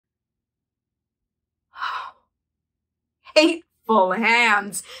hateful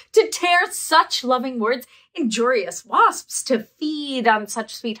hands, to tear such loving words, injurious wasps, to feed on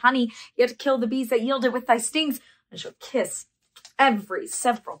such sweet honey, yet to kill the bees that yield it with thy stings. I shall kiss every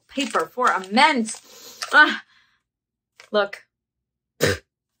several paper for amends. Ah, look,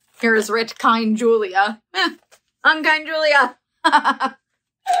 here is writ, kind Julia. Unkind Julia.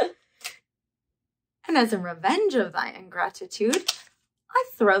 And as a revenge of thy ingratitude, I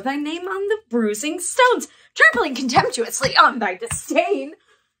throw thy name on the bruising stones, trampling contemptuously on thy disdain.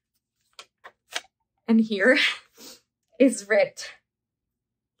 And here is writ,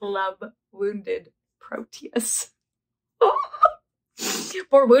 love-wounded Proteus.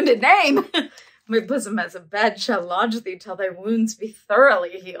 Poor wounded name! My bosom as a bed shall lodge thee till thy wounds be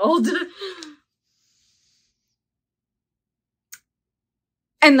thoroughly healed.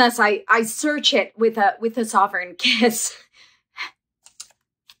 And thus I search it with a sovereign kiss.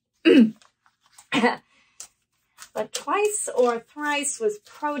 But twice or thrice was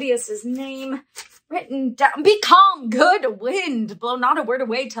Proteus's name written down. Be calm, good wind, blow not a word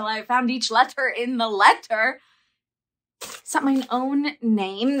away till I have found each letter in the letter. Is that mine own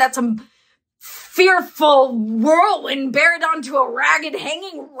name? That's a fearful whirlwind, bear it onto a ragged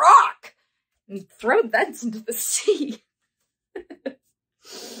hanging rock, and throw thence into the sea.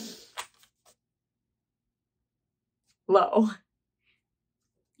 Lo,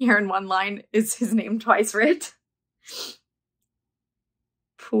 here in one line is his name twice writ.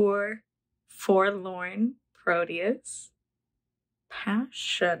 Poor, forlorn Proteus,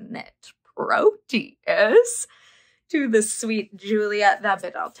 passionate Proteus, to the sweet Julia. That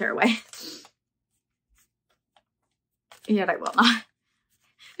bit I'll tear away. Yet I will not.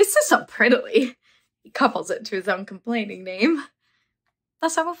 This is so prettily. He couples it to his own complaining name.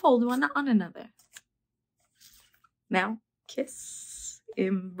 Thus I will fold one on another. Now kiss,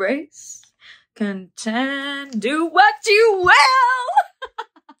 embrace, contend, do what you will.